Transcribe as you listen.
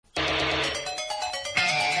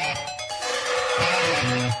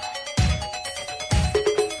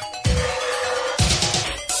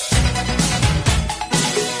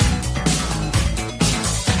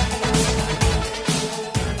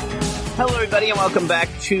everybody, and welcome back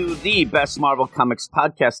to the Best Marvel Comics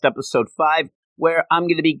Podcast, Episode 5, where I'm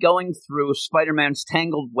going to be going through Spider-Man's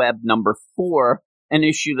Tangled Web number 4, an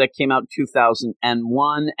issue that came out in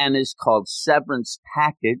 2001 and is called Severance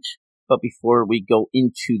Package. But before we go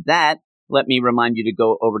into that, let me remind you to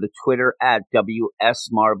go over to Twitter at WS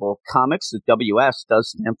Marvel Comics. The WS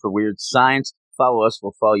does stand for Weird Science. Follow us,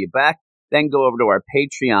 we'll follow you back. Then go over to our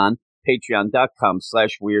Patreon,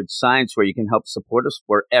 patreon.com/Weird Science, where you can help support us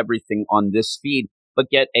for everything on this feed, but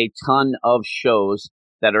get a ton of shows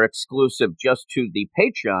that are exclusive just to the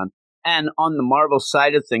Patreon. And on the Marvel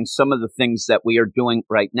side of things, some of the things that we are doing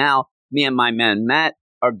right now, me and my man Matt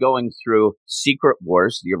are going through Secret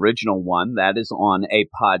Wars, the original one that is on a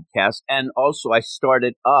podcast. And also I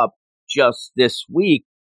started up just this week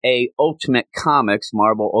a Ultimate Comics,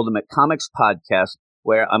 Marvel Ultimate Comics podcast,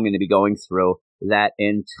 where I'm going to be going through that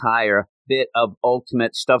entire bit of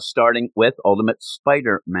Ultimate stuff, starting with Ultimate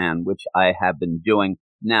Spider-Man, which I have been doing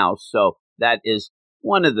now. So that is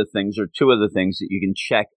one of the things, or two of the things, that you can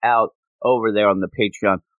check out over there on the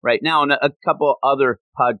Patreon right now. And a couple other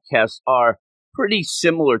podcasts are pretty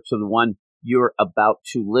similar to the one you're about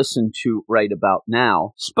to listen to right about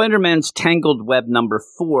now. Spider-Man's Tangled Web number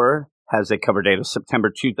 4 has a cover date of September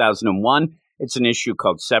 2001. It's an issue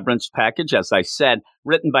called Severance Package, as I said,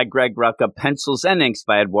 written by Greg Rucka, pencils and inks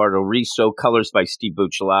by Eduardo Risso, colors by Steve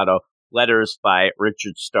Buccellato, letters by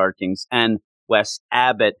Richard Starkings and Wes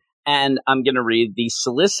Abbott. And I'm going to read the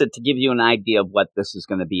solicit to give you an idea of what this is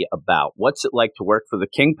going to be about. What's it like to work for the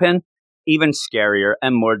Kingpin? Even scarier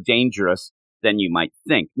and more dangerous than you might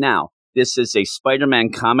think. Now, this is a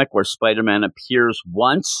Spider-Man comic where Spider-Man appears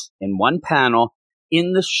once in one panel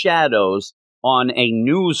in the shadows on a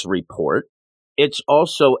news report. It's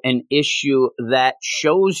also an issue that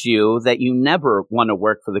shows you that you never want to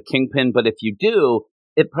work for the Kingpin, but if you do,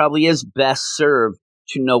 it probably is best served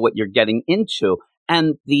to know what you're getting into.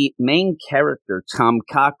 And the main character, Tom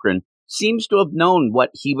Cochran, seems to have known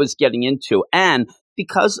what he was getting into. And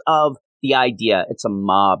because of the idea, it's a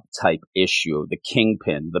mob-type issue, the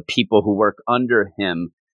Kingpin, the people who work under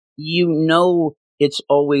him, you know it's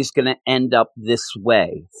always going to end up this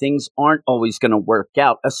way. Things aren't always going to work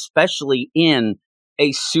out, especially in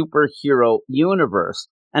a superhero universe.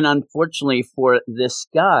 And unfortunately for this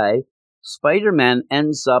guy, Spider-Man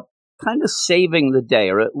ends up kind of saving the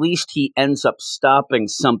day, or at least he ends up stopping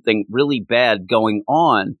something really bad going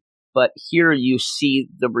on. But here you see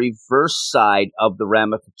the reverse side of the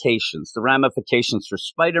ramifications. The ramifications for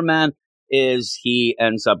Spider-Man is he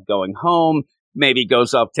ends up going home, maybe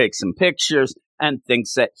goes off, takes some pictures, and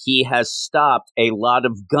thinks that he has stopped a lot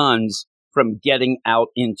of guns from getting out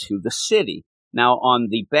into the city. Now, on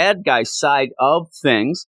the bad guy side of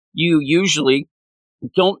things, you usually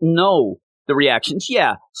don't know the reactions.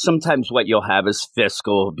 Yeah, sometimes what you'll have is Fisk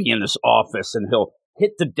will be in his office and he'll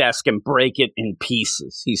hit the desk and break it in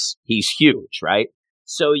pieces. He's huge, right?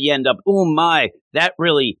 So you end up, oh my, that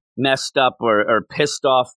really messed up or pissed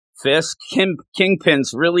off Fisk.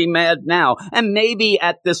 Kingpin's really mad now. And maybe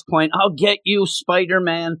at this point, I'll get you,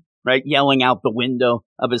 Spider-Man, right? Yelling out the window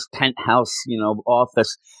of his penthouse,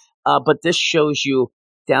 office. But this shows you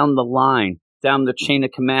down the line, down the chain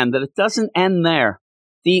of command, that it doesn't end there.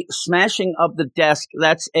 The smashing of the desk,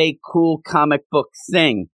 that's a cool comic book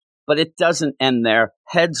thing, but it doesn't end there.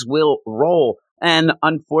 Heads will roll. And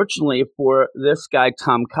unfortunately for this guy,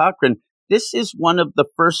 Tom Cochran, this is one of the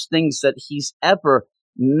first things that he's ever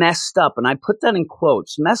messed up. And I put that in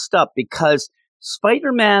quotes, messed up, because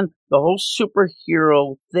Spider-Man, the whole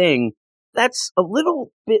superhero thing, that's a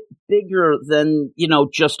little bit bigger than,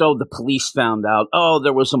 just, the police found out. Oh,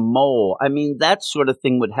 there was a mole. I mean, that sort of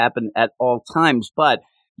thing would happen at all times. But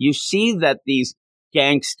you see that these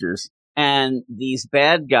gangsters and these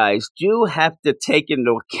bad guys do have to take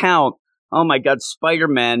into account, oh my God,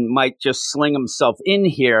 Spider-Man might just sling himself in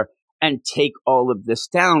here and take all of this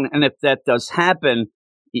down. And if that does happen,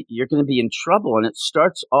 you're going to be in trouble. And it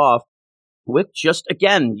starts off with just,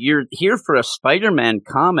 again, you're here for a Spider-Man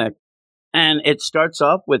comic. And it starts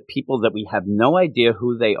off with people that we have no idea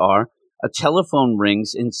who they are. A telephone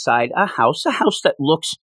rings inside a house that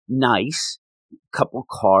looks nice. A couple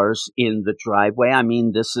cars in the driveway. I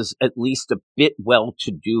mean, this is at least a bit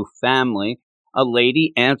well-to-do family. A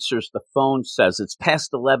lady answers the phone, says, it's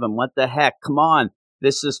past 11. What the heck? Come on.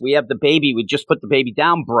 We have the baby. We just put the baby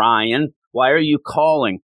down, Brian. Why are you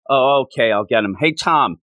calling? Oh, okay, I'll get him. Hey,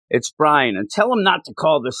 Tom, it's Brian. And tell him not to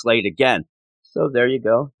call this late again. So there you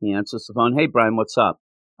go. He answers the phone. Hey, Brian, what's up?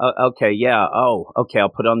 Okay, yeah. Oh, okay, I'll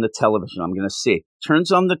put on the television. I'm going to see.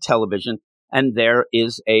 Turns on the television, and there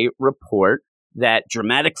is a report that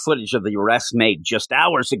dramatic footage of the arrest made just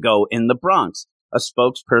hours ago in the Bronx. a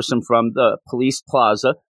spokesperson from the police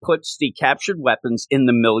plaza, puts the captured weapons in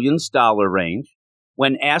the millions dollar range.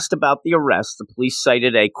 When asked about the arrest, the police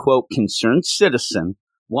cited a, quote, concerned citizen,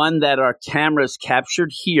 one that our cameras captured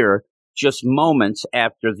here just moments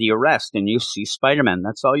after the arrest. And you see Spider-Man.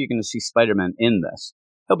 That's all you're going to see Spider-Man in this.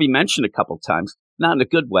 He'll be mentioned a couple times, not in a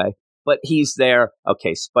good way, but he's there.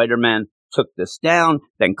 Okay, Spider-Man took this down,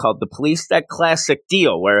 then called the police. That classic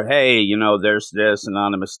deal where, hey, you know, there's this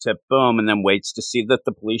anonymous tip, boom, and then waits to see that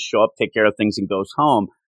the police show up, take care of things, and goes home.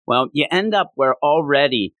 Well, you end up where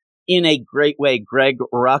already, in a great way, Greg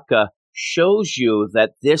Rucka shows you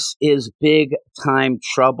that this is big time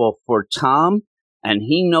trouble for Tom, and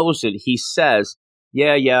he knows it. He says,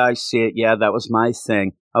 yeah, I see it. Yeah, that was my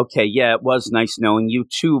thing. Okay, yeah, it was nice knowing you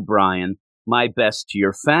too, Brian. My best to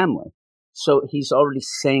your family. So he's already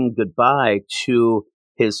saying goodbye to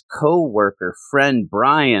his co-worker friend,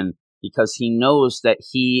 Brian, because he knows that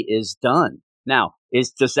he is done. Now,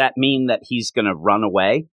 does that mean that he's going to run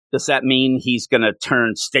away? Does that mean he's going to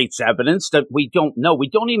turn state's evidence? That we don't know. We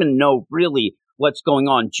don't even know really what's going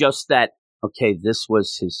on. Just that, okay, this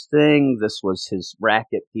was his thing. This was his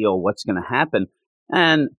racket deal. What's going to happen?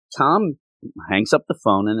 And Tom hangs up the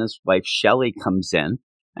phone, and his wife, Shelley, comes in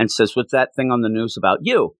and says, what's that thing on the news about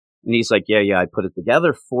you? And he's like, yeah, I put it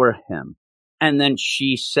together for him. And then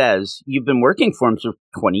she says, you've been working for him for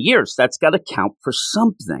 20 years. That's got to count for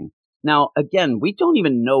something. Now, again, we don't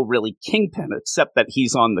even know really Kingpin, except that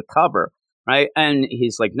he's on the cover, right? And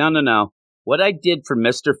he's like, no. What I did for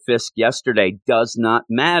Mr. Fisk yesterday does not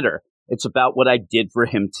matter. It's about what I did for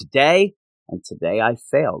him today. And today I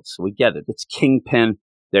failed. So we get it. It's Kingpin.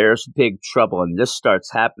 There's big trouble. And this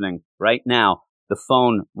starts happening right now. The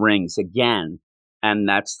phone rings again. And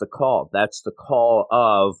that's the call. That's the call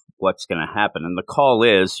of what's going to happen. And the call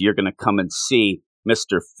is, you're going to come and see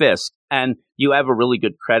Mr. Fisk. And you have a really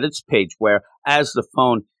good credits page where, as the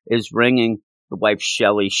phone is ringing, the wife,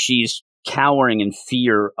 Shelley, she's cowering in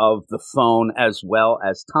fear of the phone as well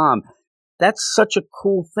as Tom. That's such a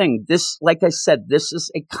cool thing. This, like I said, this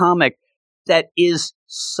is a comic that is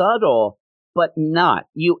subtle, but not.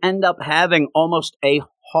 You end up having almost a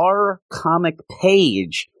horror comic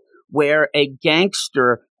page where a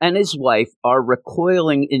gangster and his wife are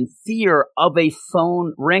recoiling in fear of a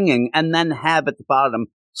phone ringing, and then have at the bottom,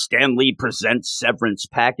 Stan Lee presents severance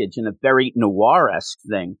package, in a very noir-esque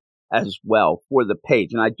thing as well for the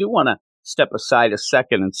page. And I do want to step aside a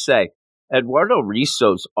second and say, Eduardo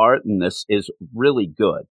Risso's art in this is really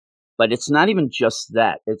good, but it's not even just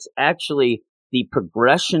that. It's actually the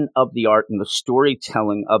progression of the art and the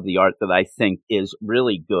storytelling of the art that I think is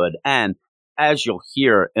really good. And as you'll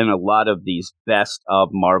hear in a lot of these Best of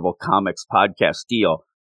Marvel Comics podcast deal,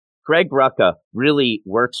 Greg Rucka really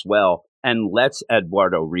works well and lets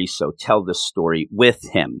Eduardo Risso tell the story with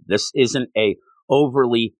him. This isn't a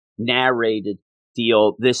overly narrated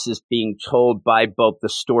deal. This is being told by both the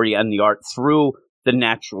story and the art through the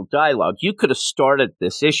natural dialogue. You could have started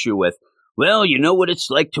this issue with, well, you know what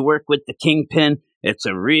it's like to work with the Kingpin? It's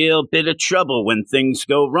a real bit of trouble when things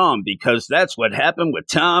go wrong, because that's what happened with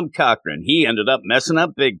Tom Cochran. He ended up messing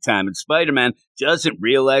up big time, and Spider-Man doesn't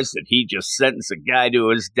realize that he just sentenced a guy to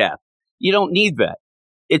his death. You don't need that.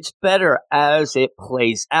 It's better as it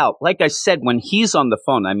plays out. Like I said, when he's on the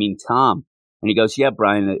phone, I mean Tom, and he goes, yeah,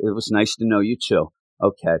 Brian, it was nice to know you too.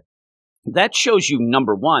 Okay. That shows you,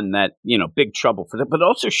 number one, that, you know, big trouble for them, but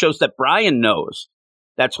also shows that Brian knows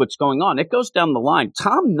that's what's going on. It goes down the line.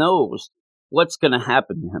 Tom knows what's going to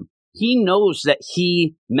happen to him. He knows that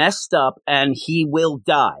he messed up and he will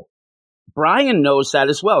die. Brian knows that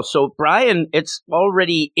as well. So Brian, it's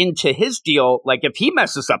already into his deal. Like, if he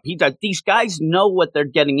messes up, he does. These guys know what they're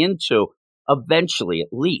getting into eventually, at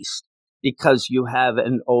least, because you have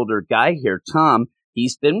an older guy here, Tom.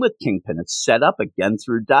 He's been with Kingpin. It's set up again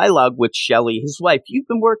through dialogue with Shelley, his wife. You've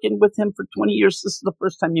been working with him for 20 years. This is the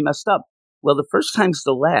first time you messed up. Well, the first time's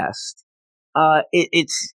the last.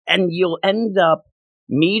 And you'll end up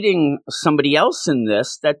meeting somebody else in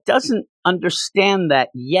this that doesn't understand that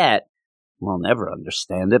yet. We'll never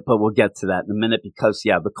understand it, but we'll get to that in a minute, because,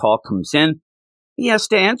 yeah, the call comes in. He has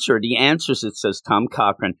to answer it. He answers it, says Tom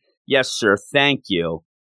Cochran. Yes, sir. Thank you.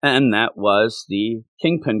 And that was the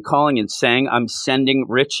Kingpin calling and saying, I'm sending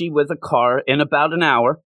Richie with a car in about an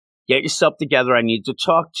hour. Get yourself together. I need to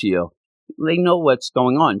talk to you. They know what's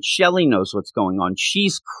going on. Shelley knows what's going on.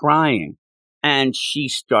 She's crying, and she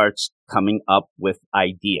starts coming up with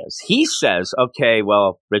ideas. He says, okay,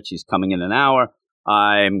 well, Richie's coming in an hour.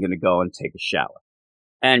 I'm going to go and take a shower.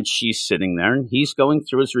 And she's sitting there, and he's going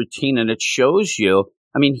through his routine, and it shows you,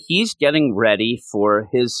 I mean, he's getting ready for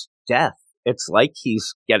his death. It's like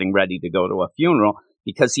he's getting ready to go to a funeral,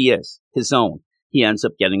 because he is his own. He ends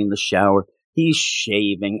up getting in the shower. He's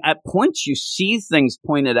shaving. At points, you see things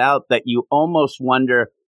pointed out that you almost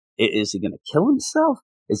wonder, is he going to kill himself?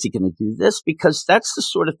 Is he going to do this? Because that's the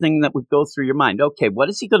sort of thing that would go through your mind. Okay, what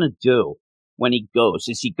is he going to do when he goes?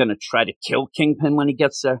 Is he going to try to kill Kingpin when he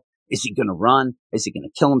gets there? Is he going to run? Is he going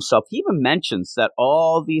to kill himself? He even mentions that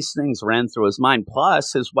all these things ran through his mind.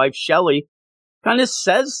 Plus, his wife, Shelley, kind of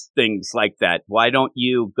says things like that. Why don't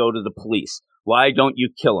you go to the police? Why don't you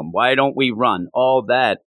kill him? Why don't we run? All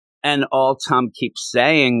that. And all Tom keeps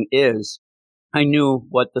saying is, I knew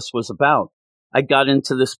what this was about. I got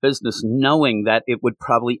into this business knowing that it would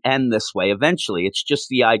probably end this way eventually. It's just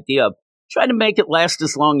the idea of try to make it last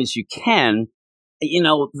as long as you can. You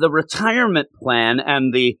know, the retirement plan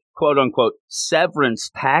and the quote unquote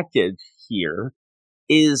severance package here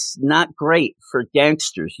is not great for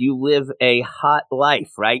gangsters. You live a hot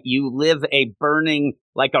life, right? You live a burning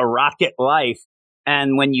like a rocket life.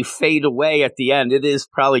 And when you fade away at the end, it is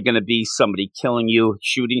probably going to be somebody killing you,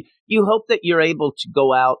 shooting. You hope that you're able to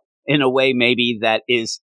go out in a way maybe that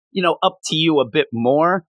is, you know, up to you a bit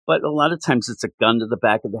more. But a lot of times it's a gun to the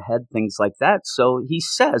back of the head, things like that. So he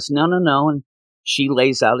says, no. And she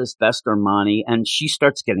lays out his best Armani and she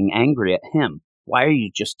starts getting angry at him. Why are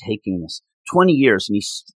you just taking this? 20 years and he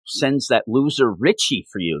sends that loser Richie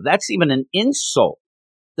for you. That's even an insult.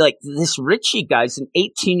 Like this Richie guy's an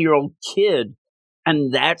 18-year-old kid.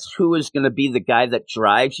 And that's who is going to be the guy that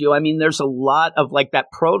drives you. I mean, there's a lot of like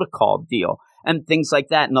that protocol deal and things like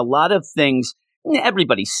that. And a lot of things,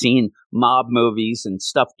 everybody's seen mob movies and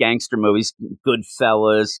stuff, gangster movies,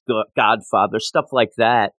 Goodfellas, Godfather, stuff like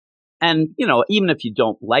that. And, you know, even if you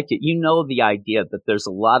don't like it, you know the idea that there's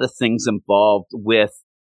a lot of things involved with,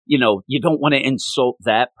 you know, you don't want to insult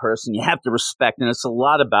that person. You have to respect. And it's a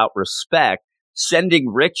lot about respect. Sending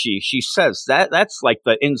Richie, she says, that's like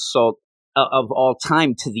the insult of all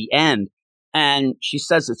time to the end. And she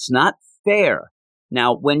says it's not fair.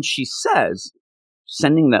 Now, when she says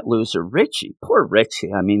sending that loser Richie, poor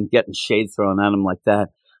Richie, I mean, getting shade thrown at him like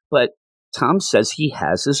that. But Tom says he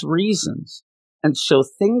has his reasons. And so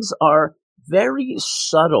things are very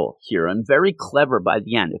subtle here and very clever by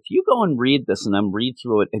the end. If you go and read this and then read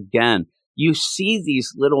through it again, you see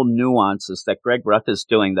these little nuances that Greg Rucka is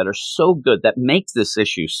doing that are so good, that make this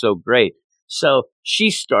issue so great. So she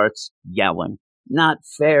starts yelling, not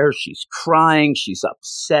fair. She's crying. She's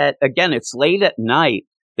upset. Again, it's late at night.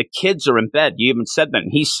 The kids are in bed. You even said that.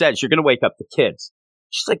 And he says, you're going to wake up the kids.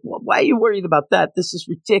 She's like, well, why are you worried about that? This is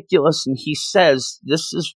ridiculous. And he says,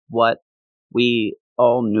 this is what we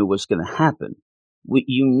all knew was going to happen.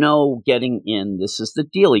 Getting in, this is the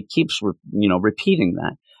deal. He keeps, repeating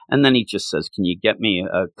that. And then he just says, can you get me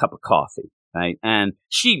a cup of coffee? Right. And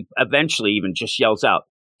she eventually even just yells out,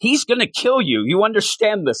 he's going to kill you. You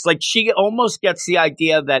understand this? Like she almost gets the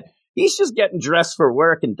idea that he's just getting dressed for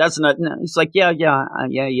work and doesn't. No, he's like, yeah,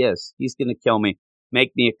 he is. He's going to kill me.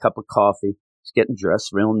 Make me a cup of coffee. He's getting dressed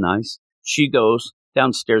real nice. She goes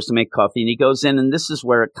downstairs to make coffee and he goes in. And this is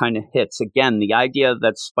where it kind of hits again. The idea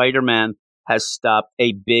that Spider-Man has stopped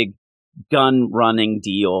a big gun running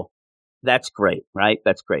deal. That's great, right?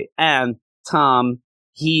 That's great. And Tom,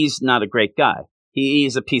 he's not a great guy.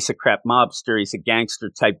 He's a piece of crap mobster. He's a gangster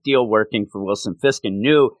type deal working for Wilson Fisk and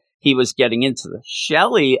knew he was getting into this.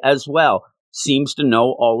 Shelley as well seems to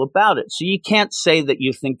know all about it. So you can't say that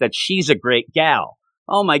you think that she's a great gal.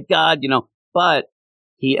 Oh my God, but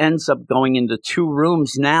he ends up going into 2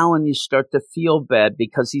 rooms now and you start to feel bad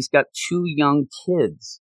because he's got 2 young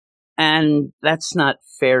kids. And that's not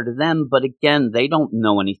fair to them. But again, they don't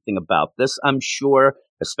know anything about this. I'm sure,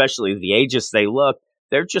 especially the ages they look,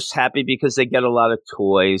 they're just happy because they get a lot of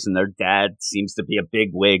toys and their dad seems to be a big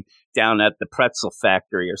wig down at the pretzel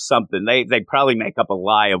factory or something. They probably make up a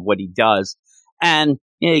lie of what he does. And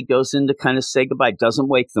he goes in to kind of say goodbye, doesn't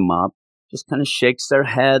wake them up, just kind of shakes their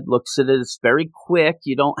head, looks at it. It's very quick.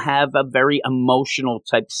 You don't have a very emotional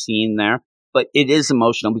type scene there, but it is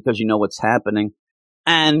emotional because you know what's happening.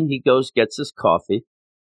 And he goes, gets his coffee.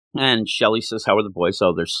 And Shelley says, how are the boys?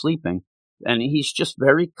 Oh, they're sleeping. And he's just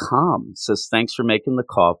very calm. Says, thanks for making the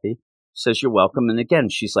coffee. Says, you're welcome. And again,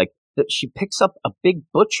 she's like, she picks up a big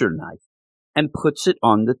butcher knife and puts it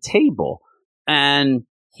on the table. And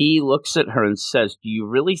he looks at her and says, do you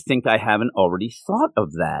really think I haven't already thought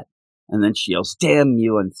of that? And then she yells, damn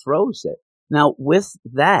you, and throws it. Now, with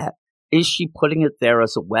that, is she putting it there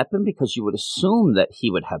as a weapon? Because you would assume that he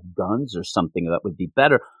would have guns or something that would be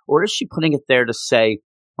better. Or is she putting it there to say,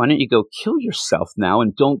 why don't you go kill yourself now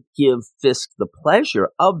and don't give Fisk the pleasure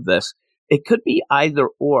of this? It could be either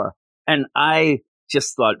or. And I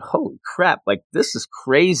just thought, holy crap, like this is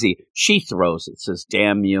crazy. She throws it, says,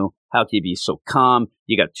 damn you. How can you be so calm?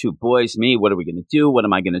 You got two boys, me. What are we going to do? What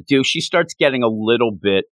am I going to do? She starts getting a little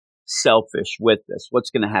bit selfish with this. What's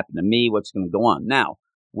going to happen to me? What's going to go on? Now,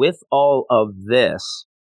 with all of this,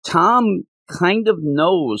 Tom kind of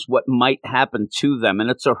knows what might happen to them, and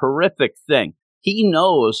it's a horrific thing. He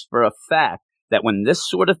knows for a fact that when this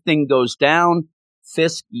sort of thing goes down,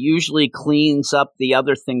 Fisk usually cleans up the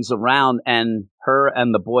other things around, and her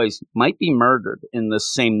and the boys might be murdered in the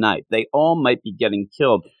same night. They all might be getting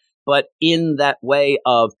killed. But in that way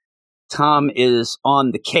of Tom is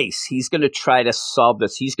on the case, he's going to try to solve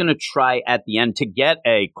this. He's going to try at the end to get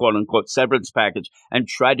a quote-unquote severance package and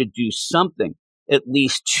try to do something, at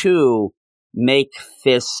least to make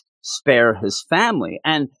Fisk spare his family.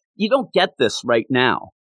 And you don't get this right now.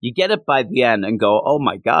 You get it by the end and go, oh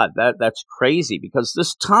my God, that's crazy, because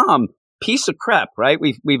this Tom, piece of crap, right?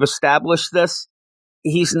 We've established this.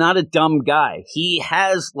 He's not a dumb guy. He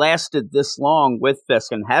has lasted this long with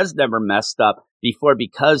Fisk and has never messed up before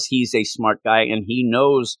because he's a smart guy and he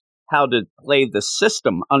knows how to play the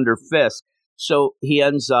system under Fisk. So he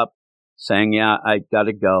ends up saying, yeah, I got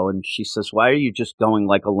to go. And she says, why are you just going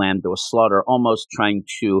like a lamb to a slaughter, almost trying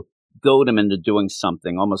to goad him into doing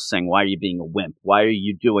something, almost saying, why are you being a wimp? Why are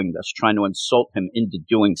you doing this? Trying to insult him into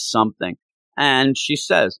doing something. And she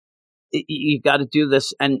says, you got to do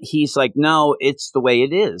this. And he's like, no, it's the way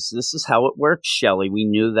it is. This is how it works, Shelley. We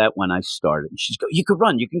knew that when I started. And she's go, you could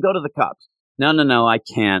run. You can go to the cops. No, I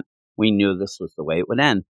can't. We knew this was the way it would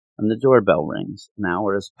end. And the doorbell rings. An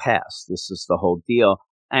hour has passed. This is the whole deal.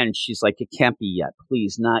 And she's like, it can't be yet.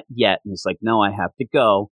 Please, not yet. And he's like, no, I have to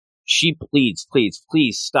go. She pleads,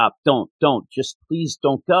 please stop. Don't, just please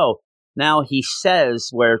don't go. Now he says,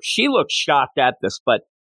 where she looks shocked at this, but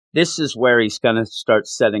this is where he's going to start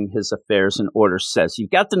setting his affairs in order. Says,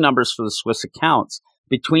 you've got the numbers for the Swiss accounts.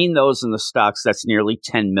 Between those and the stocks, that's nearly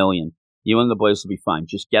 10 million. You and the boys will be fine.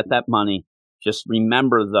 Just get that money. Just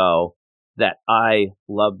remember, though, that I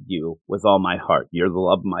love you with all my heart. You're the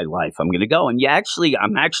love of my life. I'm going to go. And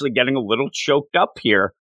I'm actually getting a little choked up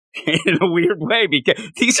here in a weird way,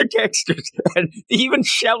 because these are gangsters. And even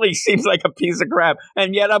Shelley seems like a piece of crap.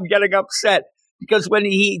 And yet I'm getting upset. Because when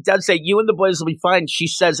he does say, you and the boys will be fine, she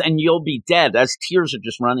says, and you'll be dead. As tears are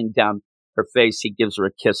just running down her face, he gives her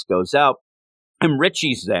a kiss, goes out. And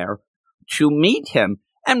Richie's there to meet him.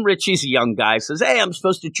 And Richie's a young guy, says, hey, I'm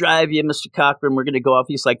supposed to drive you, Mr. Cochran. We're going to go off.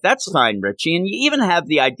 He's like, that's fine, Richie. And you even have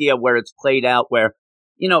the idea where it's played out where,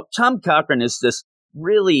 Tom Cochran is this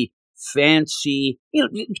really fancy,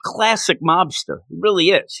 classic mobster. He really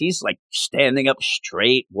is. He's like standing up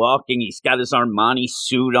straight, walking. He's got his Armani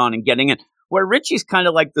suit on and getting in. Where Richie's kind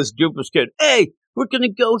of like this doofus kid. Hey, we're going to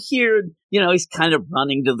go here. He's kind of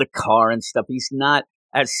running to the car and stuff. He's not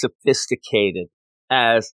as sophisticated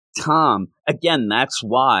as Tom. Again, that's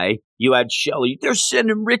why you had Shelley. They're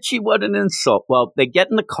sending Richie. What an insult. Well, they get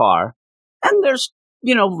in the car and there's,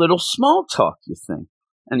 little small talk, you think.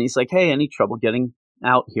 And he's like, hey, any trouble getting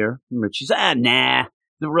out here? And Richie's, nah,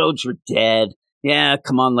 the roads were dead. Yeah,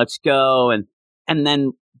 come on, let's go. And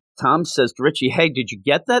then Tom says to Richie, hey, did you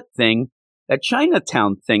get that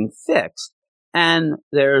Chinatown thing fixed? And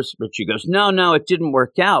there's Richie goes, no, it didn't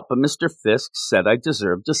work out. But Mr. Fisk said I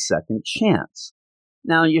deserved a second chance.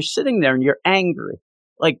 Now you're sitting there and you're angry.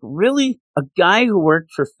 Like, really? A guy who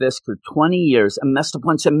worked for Fisk for 20 years and messed up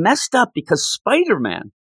once and messed up because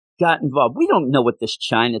Spider-Man got involved. We don't know what this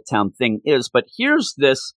Chinatown thing is, but here's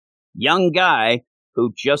this young guy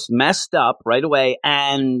who just messed up right away.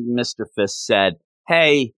 And Mr. Fisk said,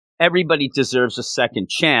 hey, everybody deserves a second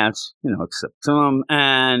chance, except Tom,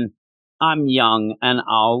 and I'm young and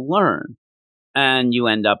I'll learn. And you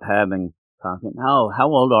end up having Cochran. Oh, how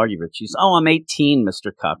old are you, Richie? Oh, I'm 18,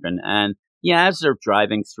 Mr. Cochran. And yeah, as they're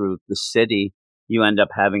driving through the city, you end up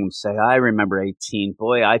having him say, I remember 18.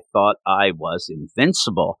 Boy, I thought I was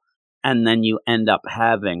invincible. And then you end up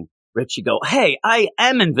having Richie go, hey, I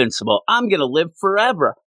am invincible. I'm going to live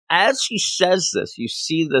forever. As he says this, you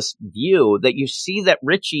see this view that you see that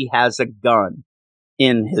Richie has a gun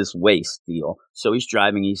in his waist deal. So he's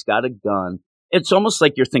driving. He's got a gun. It's almost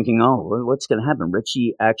like you're thinking, oh, what's going to happen?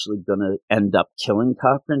 Richie actually going to end up killing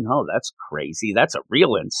Cochran? Oh, that's crazy. That's a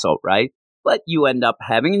real insult, right? But you end up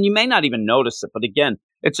having, and you may not even notice it, but again,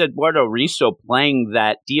 it's Eduardo Risso playing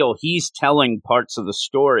that deal. He's telling parts of the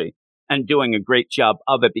story and doing a great job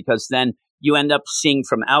of it, because then you end up seeing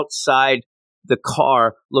from outside the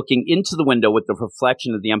car, looking into the window with the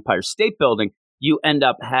reflection of the Empire State Building, you end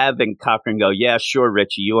up having Cochran go, yeah, sure,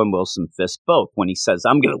 Richie, you and Wilson Fisk both, when he says,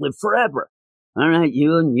 I'm going to live forever. All right,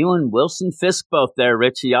 you and Wilson Fisk both there,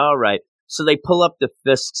 Richie. All right. So they pull up the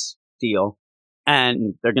Fisk's deal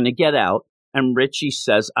and they're going to get out. And Richie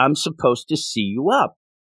says, I'm supposed to see you up.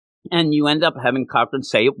 And you end up having Cochran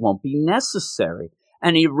say it won't be necessary.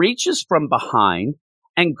 And he reaches from behind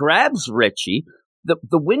and grabs Richie. The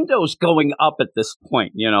window's going up at this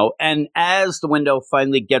point, and as the window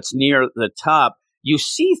finally gets near the top, you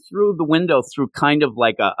see through the window, through kind of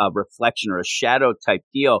like a reflection or a shadow type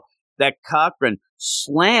deal, that Cochran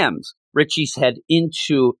slams Richie's head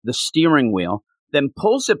into the steering wheel, then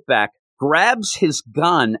pulls it back, grabs his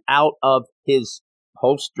gun out of his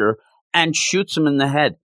holster, and shoots him in the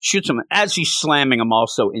head. Shoots him as he's slamming him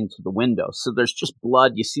also into the window. So there's just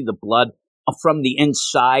blood. You see the blood from the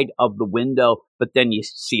inside of the window, but then you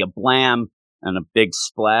see a blam and a big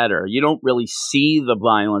splatter. You don't really see the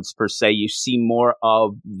violence per se. You see more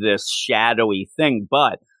of this shadowy thing.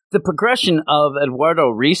 But the progression of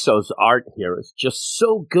Eduardo Risso's art here is just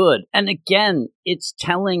so good. And again, it's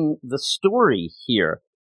telling the story here.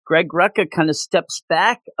 Greg Rucka kind of steps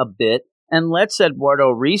back a bit and lets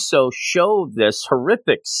Eduardo Risso show this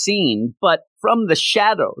horrific scene, but from the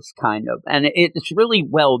shadows, kind of. And it's really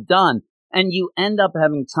well done. And you end up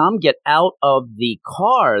having Tom get out of the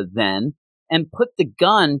car then and put the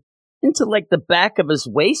gun into like the back of his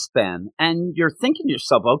waistband. And you're thinking to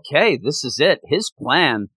yourself, okay, this is it. His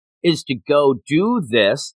plan is to go do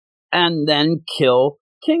this and then kill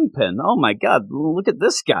Kingpin. Oh my God, look at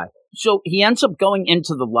this guy. So he ends up going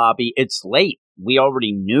into the lobby. It's late. We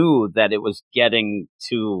already knew that it was getting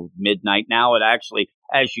to midnight. Now it actually,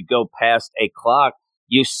 as you go past a clock,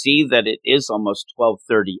 you see that it is almost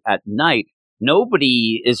 12:30 at night.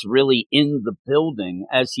 Nobody is really in the building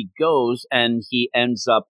as he goes, and he ends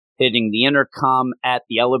up hitting the intercom at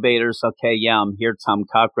the elevators. Okay, yeah, I'm here, Tom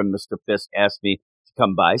Cochran. Mr. Fisk asked me to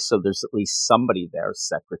come by, so there's at least somebody there,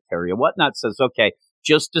 secretary or whatnot, says, okay,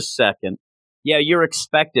 just a second. Yeah, you're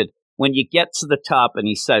expected. When you get to the top, and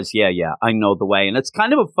he says, yeah, I know the way. And it's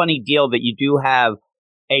kind of a funny deal that you do have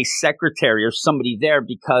a secretary or somebody there,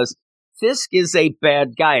 because Fisk is a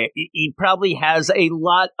bad guy. He probably has a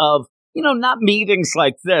lot of, not meetings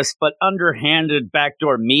like this, but underhanded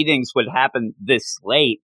backdoor meetings would happen this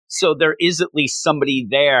late. So there is at least somebody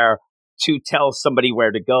there to tell somebody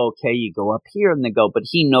where to go. Okay, you go up here and they go, but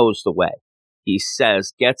he knows the way. He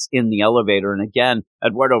says, gets in the elevator. And again,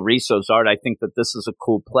 Eduardo Risso's art, I think that this is a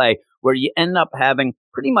cool play where you end up having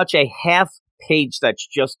pretty much a half page that's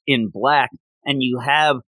just in black. And you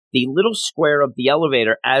have the little square of the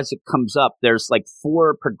elevator as it comes up. There's like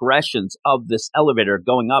 4 progressions of this elevator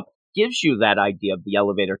going up. Gives you that idea of the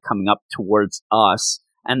elevator coming up towards us.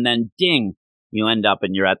 And then ding, you end up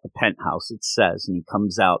and you're at the penthouse, it says. And he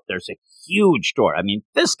comes out. There's a huge door. I mean,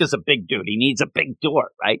 Fisk is a big dude. He needs a big door,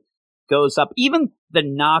 right? Goes up. Even the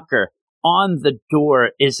knocker on the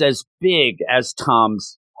door is as big as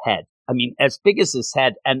Tom's head. I mean, as big as his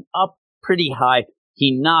head and up pretty high.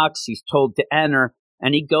 He knocks. He's told to enter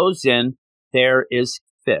and he goes in. There is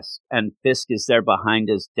Fisk, and Fisk is there behind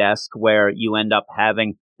his desk where you end up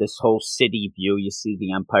having this whole city view. You see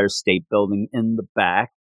the Empire State Building in the back.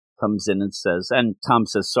 Comes in and says, and Tom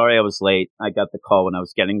says, sorry, I was late. I got the call when I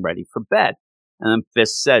was getting ready for bed. And then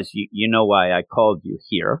Fisk says, you know why I called you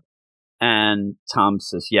here? And Tom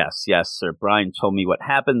says, yes, sir. Brian told me what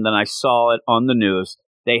happened. Then I saw it on the news.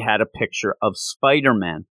 They had a picture of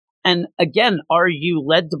Spider-Man. And again, are you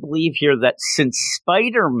led to believe here that since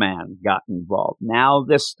Spider-Man got involved, now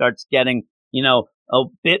this starts getting, a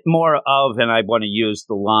bit more of, and I want to use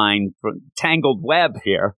the line from Tangled Web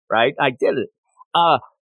here, right? I did it.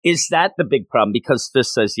 Is that the big problem? Because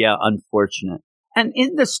this says, yeah, unfortunate. And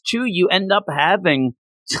in this too, you end up having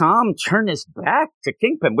Tom turn his back to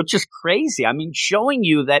Kingpin, which is crazy. I mean, showing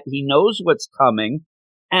you that he knows what's coming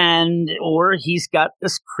or he's got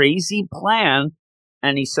this crazy plan.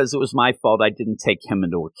 And he says, it was my fault. I didn't take him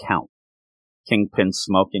into account. Kingpin,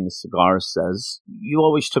 smoking a cigar, says, you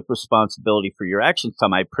always took responsibility for your actions,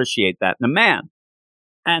 Tom. I appreciate that in a man.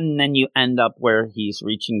 And then you end up where he's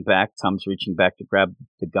reaching back. Tom's reaching back to grab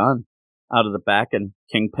the gun out of the back. And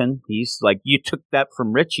Kingpin, he's like, you took that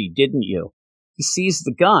from Richie, didn't you? He sees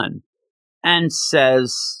the gun and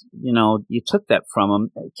says, you took that from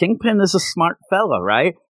him. Kingpin is a smart fella,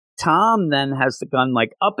 right? Tom then has the gun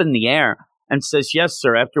like up in the air and says, yes,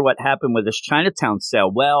 sir, after what happened with this Chinatown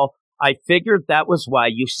sale. Well, I figured that was why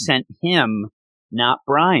you sent him, not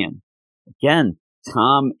Brian. Again,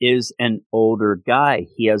 Tom is an older guy.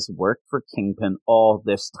 He has worked for Kingpin all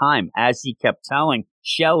this time. As he kept telling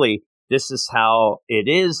Shelley, this is how it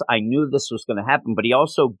is. I knew this was going to happen, but he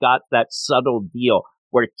also got that subtle deal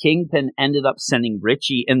where Kingpin ended up sending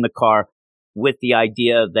Richie in the car with the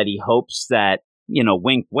idea that he hopes that,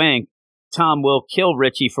 wink, wink, Tom will kill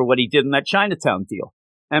Richie for what he did in that Chinatown deal.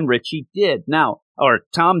 And Richie did.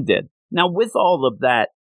 Tom did. Now, with all of that,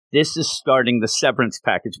 this is starting the severance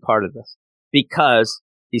package part of this, because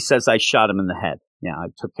he says, I shot him in the head. Yeah, I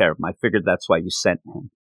took care of him. I figured that's why you sent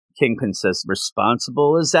him. Kingpin says,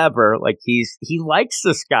 responsible as ever. Like he likes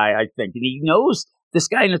this guy, I think, and he knows this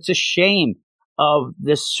guy, and it's a shame of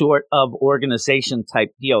this sort of organization type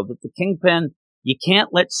deal that the Kingpin, you can't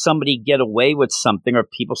let somebody get away with something or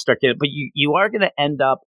people start getting, but you are going to end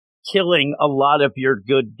up killing a lot of your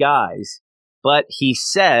good guys. But he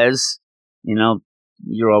says,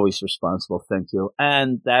 you're always responsible. Thank you.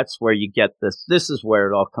 And that's where you get this. This is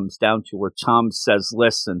where it all comes down to, where Tom says,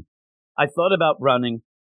 listen, I thought about running.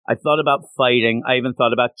 I thought about fighting. I even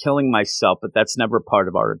thought about killing myself, but that's never part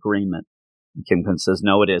of our agreement. And Kingpin says,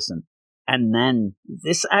 no, it isn't. And then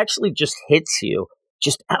this actually just hits you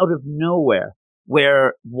just out of nowhere,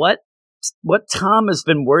 where what Tom has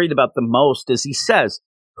been worried about the most is, he says,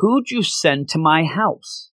 who'd you send to my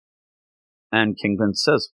house? And Kingpin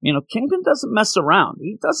says, Kingpin doesn't mess around.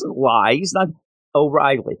 He doesn't lie. He's not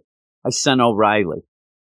O'Reilly. I sent O'Reilly.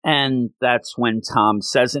 And that's when Tom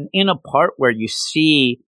says, and in a part where you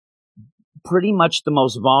see pretty much the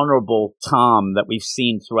most vulnerable Tom that we've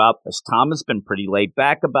seen throughout this. Tom has been pretty laid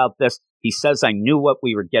back about this. He says, I knew what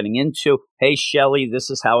we were getting into. Hey, Shelley, this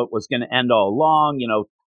is how it was going to end all along.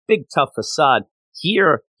 Big tough facade.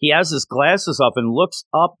 Here, he has his glasses off and looks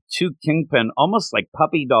up to Kingpin, almost like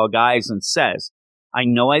puppy dog eyes, and says, I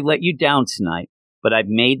know I let you down tonight, but I've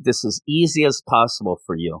made this as easy as possible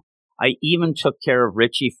for you. I even took care of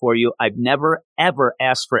Richie for you. I've never, ever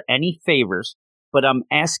asked for any favors, but I'm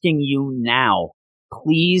asking you now,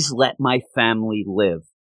 please let my family live.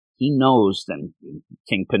 He knows, and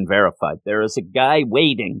Kingpin verified, there is a guy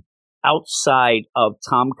waiting outside of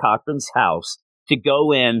Tom Cochran's house to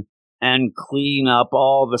go in and clean up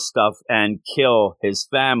all the stuff and kill his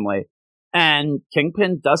family. And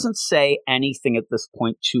Kingpin doesn't say anything at this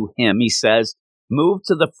point to him. He says, move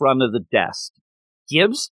to the front of the desk.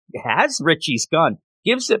 Has Richie's gun,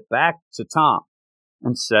 gives it back to Tom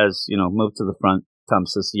and says, move to the front. Tom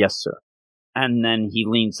says, yes, sir. And then he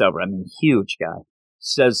leans over. Huge guy.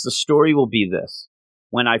 Says, the story will be this.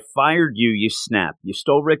 When I fired you, you snapped. You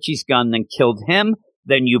stole Richie's gun, then killed him.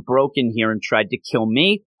 Then you broke in here and tried to kill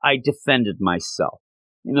me. I defended myself.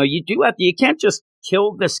 You can't just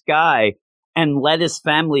kill this guy and let his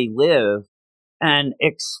family live and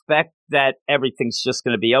expect that everything's just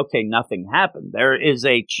going to be okay. Nothing happened. There is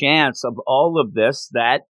a chance of all of this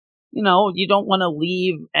that, you don't want to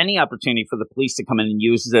leave any opportunity for the police to come in and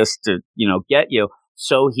use this to, get you.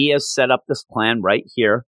 So he has set up this plan right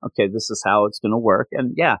here. Okay, this is how it's going to work.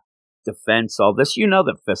 And yeah, defense, all this,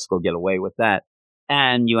 that Fisk will get away with that.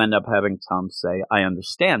 And you end up having Tom say, I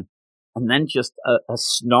understand. And then just a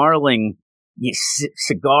snarling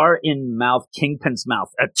cigar in mouth, Kingpin's mouth,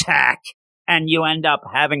 attack. And you end up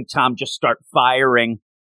having Tom just start firing.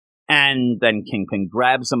 And then Kingpin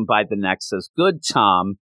grabs him by the neck, says, good,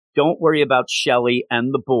 Tom. Don't worry about Shelley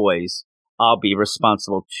and the boys. I'll be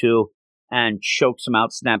responsible too. And chokes him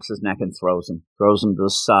out, snaps his neck, and throws him to the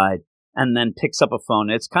side. And then picks up a phone.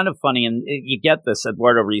 It's kind of funny. And you get this,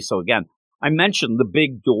 Eduardo Risso again. I mentioned the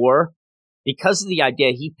big door because of the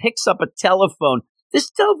idea. He picks up a telephone. This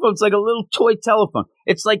telephone's like a little toy telephone.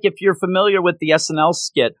 It's like if you're familiar with the SNL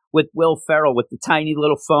skit with Will Ferrell with the tiny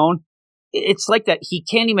little phone. It's like that. He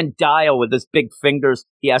can't even dial with his big fingers.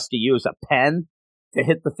 He has to use a pen to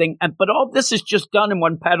hit the thing. But all this is just done in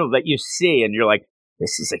one pedal that you see. And you're like,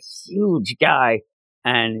 this is a huge guy.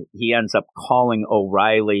 And he ends up calling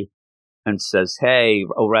O'Reilly and says, hey,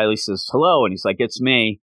 O'Reilly says, hello. And he's like, it's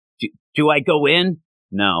me. Do I go in?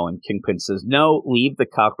 No. And Kingpin says, no, leave the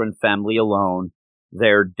Cochran family alone.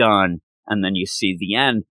 They're done. And then you see the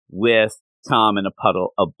end with Tom in a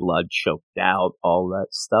puddle of blood, choked out, all that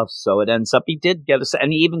stuff. So it ends up, he did get us.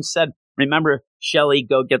 And he even said, remember, Shelley,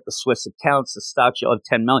 go get the Swiss accounts, the stock, you'll have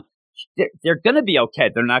 10 million. They're going to be okay.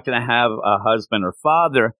 They're not going to have a husband or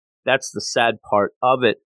father. That's the sad part of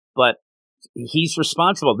it. But he's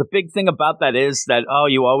responsible. The big thing about that is that,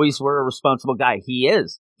 you always were a responsible guy. He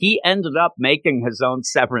is. He ended up making his own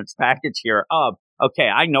severance package here of, okay,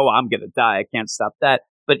 I know I'm going to die. I can't stop that.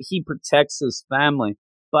 But he protects his family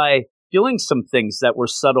by doing some things that were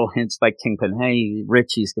subtle hints by Kingpin. Hey,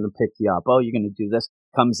 Richie's going to pick you up. Oh, you're going to do this.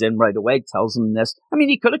 Comes in right away, tells him this.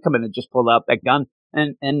 He could have come in and just pulled out that gun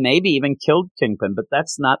and maybe even killed Kingpin, but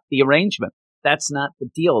that's not the arrangement. That's not the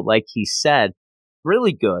deal, like he said.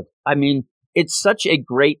 Really good. It's such a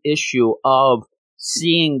great issue of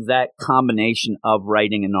seeing that combination of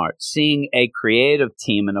writing and art, seeing a creative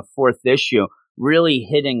team in a fourth issue really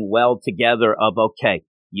hitting well together of, okay,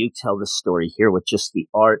 you tell the story here with just the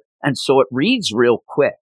art. And so it reads real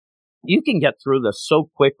quick. You can get through this so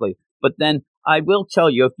quickly, but then I will tell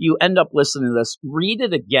you, if you end up listening to this, read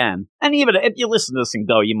it again. And even if you listen to this and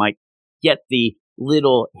go, you might get the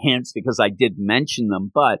little hints because I did mention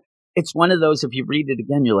them. But it's one of those, if you read it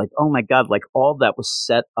again, you're like, oh my God, like all that was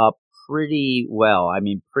set up pretty well. I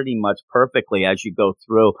mean, pretty much perfectly as you go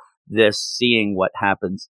through this, seeing what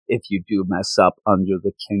happens if you do mess up under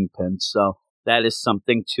the Kingpin. So that is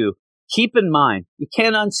something to keep in mind. You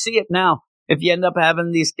can't unsee it now. If you end up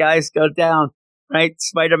having these guys go down, right?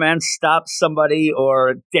 Spider-Man stops somebody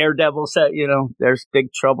or Daredevil said, there's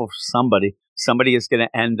big trouble for somebody. Somebody is going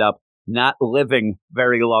to end up not living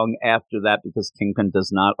very long after that because Kingpin does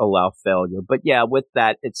not allow failure. But yeah, with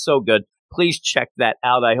that, it's so good. Please check that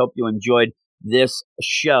out. I hope you enjoyed this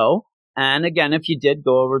show. And again, if you did,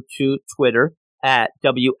 go over to Twitter at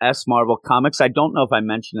WS Marvel Comics. I don't know if I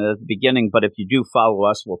mentioned it at the beginning, but if you do follow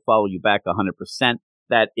us, we'll follow you back 100%.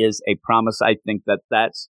 That is a promise. I think that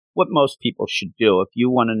that's what most people should do. If you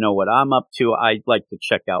want to know what I'm up to, I'd like to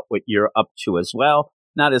check out what you're up to as well.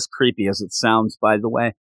 Not as creepy as it sounds, by the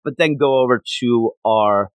way. But then go over to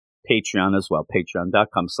our Patreon as well,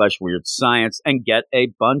 patreon.com/Weird Science, and get a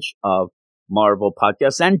bunch of Marvel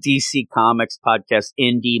podcasts and DC Comics podcasts,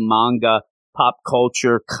 indie, manga, pop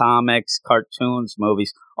culture, comics, cartoons,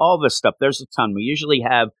 movies, all this stuff. There's a ton. We usually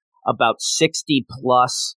have about 60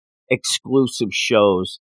 plus exclusive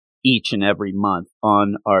shows each and every month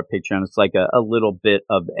on our Patreon. It's like a little bit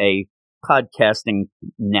of a podcasting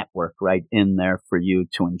network right in there for you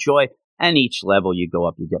to enjoy. And each level you go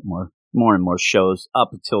up, you get more and more shows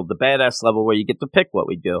up until the badass level where you get to pick what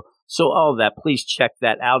we do. So all of that, please check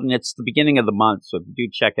that out. And it's the beginning of the month. So if you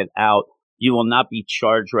do check it out, you will not be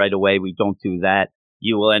charged right away. We don't do that.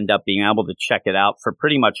 You will end up being able to check it out for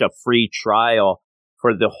pretty much a free trial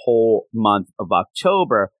for the whole month of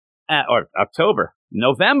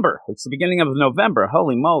November. It's the beginning of November.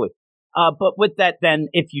 Holy moly. But with that, then,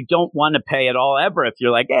 if you don't want to pay at all ever, if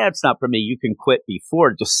you're like, it's not for me, you can quit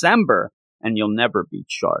before December and you'll never be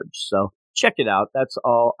charged. So check it out. That's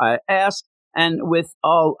all I ask. And with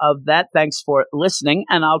all of that, thanks for listening,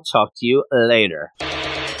 and I'll talk to you later.